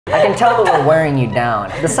I can tell that we're wearing you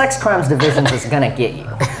down. The sex crimes divisions is gonna get you.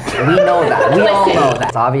 We know that. We all know that.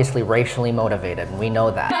 It's obviously racially motivated, and we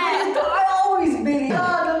know that. I always been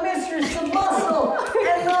the mistress of muscle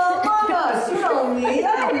and among us. You know me. I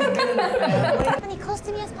always been in the family. As close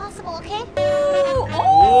to me as possible, okay?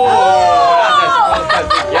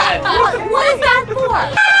 What is that for?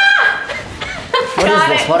 What is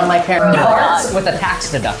this? What am I carrying? Parts with a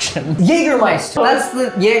tax deduction. Jägermeister. That's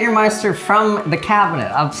the Jägermeister from the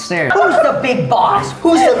cabinet upstairs. Who's the big boss?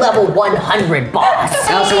 Who's the level 100 boss?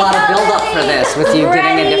 That was a lot of build-up for this, with you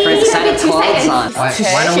getting a different set of clothes on.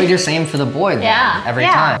 Why don't we just aim for the boy then, every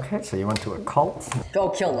time? Okay, so you went to a cult? Go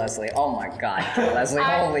kill Leslie. Oh my god, kill Leslie.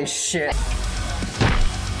 Holy shit.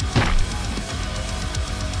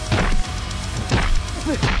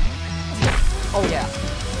 Oh yeah.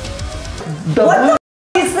 What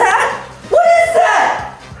the is that? What is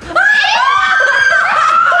that?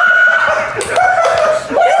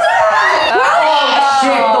 What is that? Oh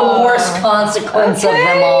shit, the worst consequence of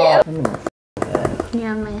them all.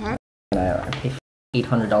 You're on my head. I pay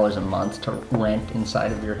 $800 a month to rent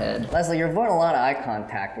inside of your head. Leslie, you're avoiding a lot of eye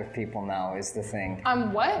contact with people now is the thing.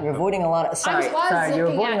 What? You're avoiding a lot of, sorry, you're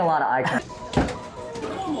avoiding a lot of eye contact.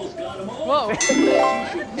 Whoa.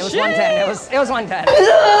 It was 110, it was 110.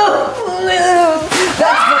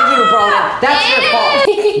 That's for you, bro. That's your fault.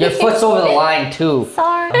 Your foot's over the line, too.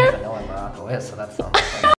 Sorry. I know where Morocco is, so that's not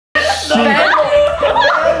funny.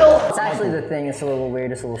 It's actually the thing, it's a little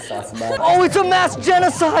weird, it's a little sus about it. Oh, it's a mass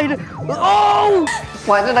genocide! Oh!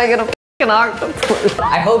 Why did I get a f***ing octopus?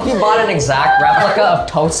 I hope you bought an exact replica of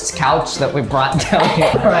Toast's couch that we brought down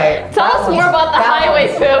here. Right. Tell us more about the highway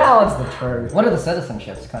food. That one's the first. What are the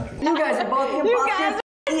citizenships countries? You guys are both imposters.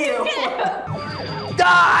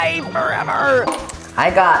 Die forever! I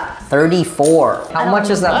got 34. How much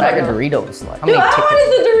is that bag of Doritos like? How many How much is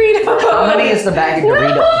the Dorito? How many is the bag of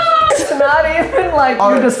Doritos? It's not even like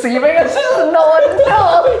you're deceiving us. No one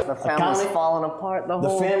knows. The family's falling apart. The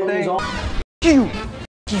whole thing. You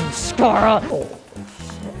Scara.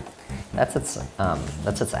 That's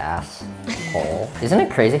its ass hole. Isn't it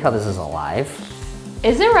crazy how this is alive?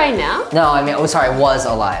 Is it right now? No, I mean, oh, sorry, was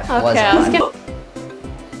alive. Okay, Was I was alive. gonna...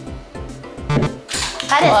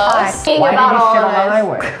 That is hard. Why did you shit on the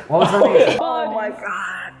highway? What was the reason? Oh my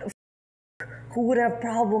god. Who would have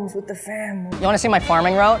problems with the family? You want to see my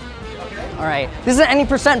farming route? All right. This is an any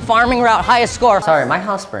percent farming route, highest score. Sorry, my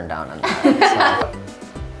house burned down on that.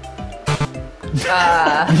 You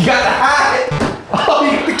got the hat! Oh,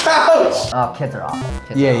 you got the couch! Oh, kids are awful.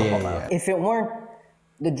 Kids Yeah, are yeah, awful yeah. If it weren't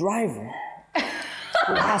the driver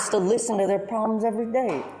who has to listen to their problems every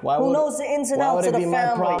day, who knows the ins and outs of the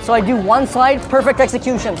family. So I do one slide, perfect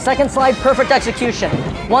execution. Second slide, perfect execution.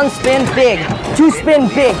 One spin, big. Two spin,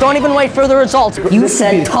 big. Don't even wait for the results. You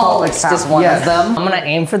said tall, it's just one of them. I'm gonna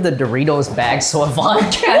aim for the Doritos bag so Yvonne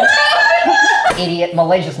can. Idiot,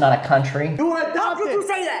 Malaysia's not a country. You were adopted! How could you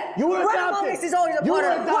say that? You were adopted! Grandma is always a You part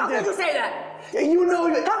were of it. How adopted! could you say that? You know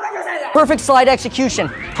it! How could you say that? Perfect slide execution.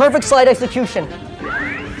 Perfect slide execution.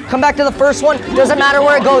 Come back to the first one. Doesn't matter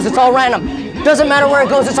where it goes, it's all random. Doesn't matter where it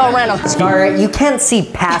goes, it's all random. Scar, you can't see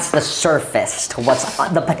past the surface to what's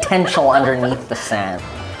the potential underneath the sand.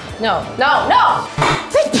 No, no, no!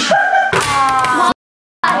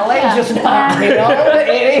 Malaysia's not, you know,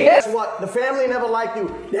 idiot. Guess what? The family never liked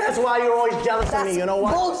you. That's why you're always jealous of me, you know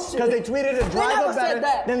what? Because they treated a driver better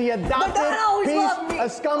than the adopted piece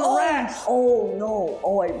of scum rats. Oh no.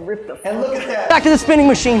 Oh, I ripped the And look at that. Back to the spinning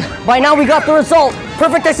machine. By now we got the result.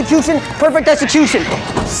 Perfect execution, perfect execution.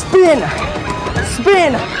 Spin,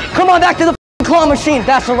 spin. Come on, back to the claw machine.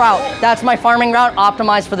 That's the route. That's my farming route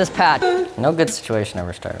optimized for this pad. No good situation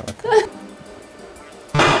ever started with this.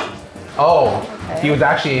 Oh, he was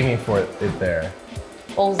actually aiming for it there.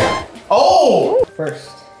 Bullseye. Oh!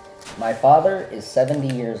 First, my father is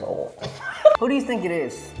 70 years old. Who do you think it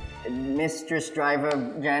is? Mistress, driver,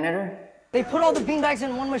 janitor? They put all the beanbags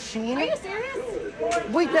in one machine? Are you serious?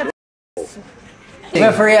 Wait, that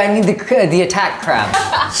Referee, I need the attack crab.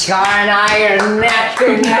 Scar and I are neck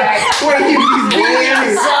and neck.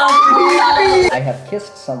 I have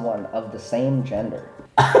kissed someone of the same gender.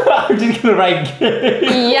 I'm just gonna write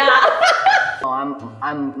Yeah.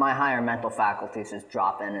 Oh, my higher mental faculties just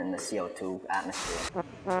drop in the CO2 atmosphere.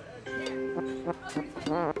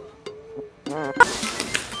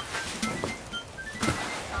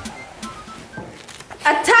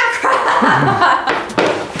 Attack crab!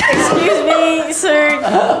 Excuse me, sir.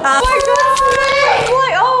 Oh my god!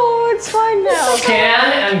 Like, oh, it's fine now.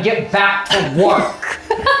 Scan and get back to work.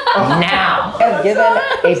 Now. I have given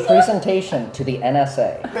a presentation to the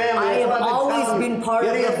NSA. I have always been part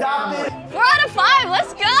of the family. 4 out of 5,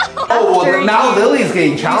 let's go! Oh, well, now Lily's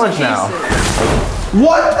getting challenged now.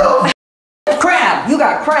 What the? Crab! You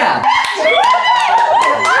got crab!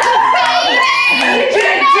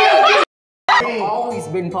 I've always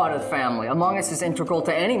been part of the family. Among Us is integral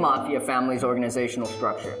to any mafia family's organizational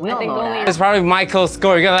structure. We all know that. It's probably Michael's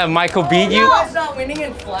score. You're gonna let Michael beat you? That's not winning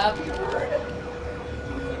in Flappy.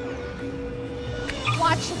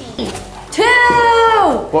 Watch me. 2!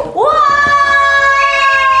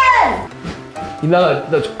 1! You know,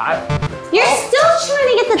 You're still trying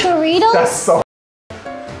to get the Doritos? that's so.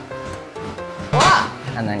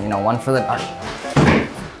 And then, you know, one for the dark.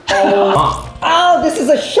 Oh, this is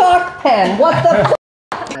a shark pen. What the f?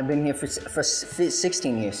 I've been here for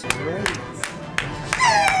 16 years. No,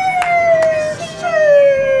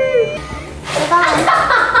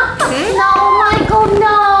 Michael,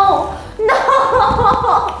 no! No!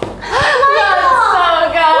 Michael! So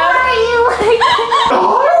good! Why are you like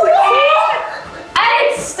And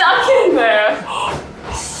it's stuck in there.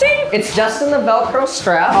 It's just in the Velcro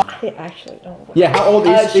strap. I actually don't. Yeah, how old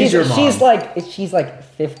is your mom? She's like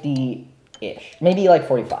 50-ish, maybe like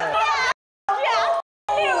 45.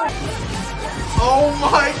 Oh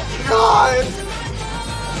my god!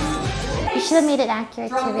 You should have made it accurate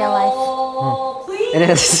to real life. It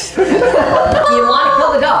is. You want to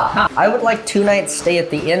kill the dog? Huh? I would like 2 nights stay at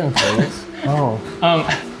the inn, please.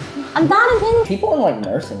 I'm not in. People in like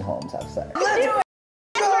nursing homes have sex.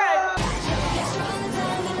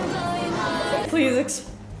 Please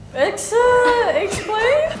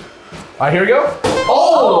explain? Alright, here we go.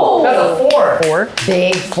 Oh! That's a 4. 4.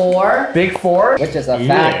 Big 4. Big 4. Which is a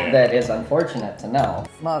fact that is unfortunate to know.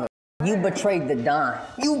 Mother, you betrayed the Don.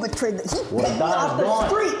 You betrayed the. He picked me off the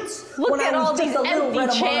streets. Look at all these empty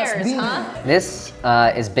chairs, huh? This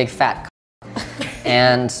is Big Fat.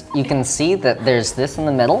 And you can see that there's this in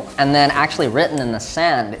the middle, and then actually written in the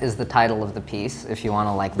sand is the title of the piece. If you want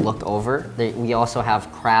to like look over, we also have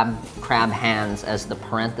crab hands as the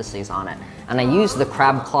parentheses on it. And I used the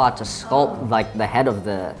crab claw to sculpt like the head of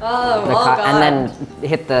the, and then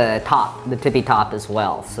hit the top, the tippy top as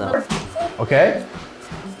well. So. Okay.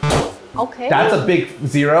 Okay. That's a big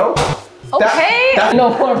 0. Okay. I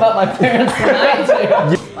know more about my parents than I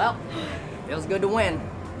do. Well, feels good to win.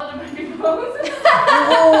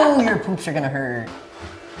 Oh, your poops are gonna hurt.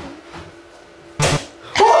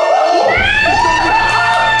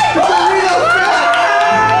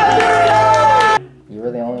 You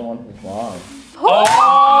were the only one who's wrong.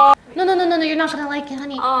 No, you're not gonna like it,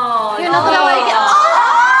 honey. Oh, You're not gonna like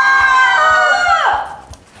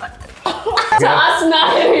it. To us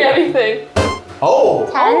not hitting anything. Oh!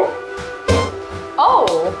 10?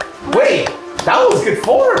 Oh. Wait! That was good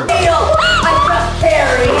form! I just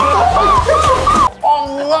carried.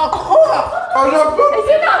 Oh no! Is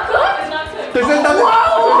it not good? It's not good. There's nothing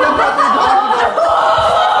possible!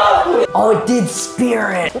 Oh, it did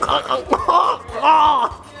spirit.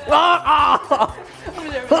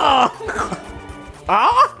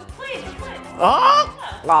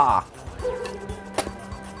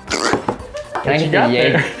 Can I get the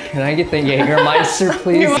Jaeger? Can I get the Jägermeister,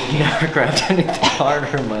 please? I've never grabbed anything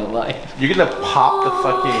harder in my life. You're gonna pop the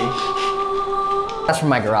fucking... That's from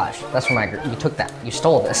my garage. That's from my garage. You took that. You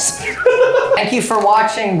stole this. Thank you for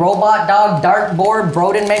watching Robot Dog Dartboard.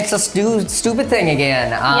 Broden makes us do stupid thing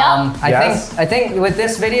again. I think with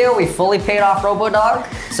this video we fully paid off Robo Dog,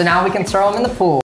 so now we can throw him in the pool.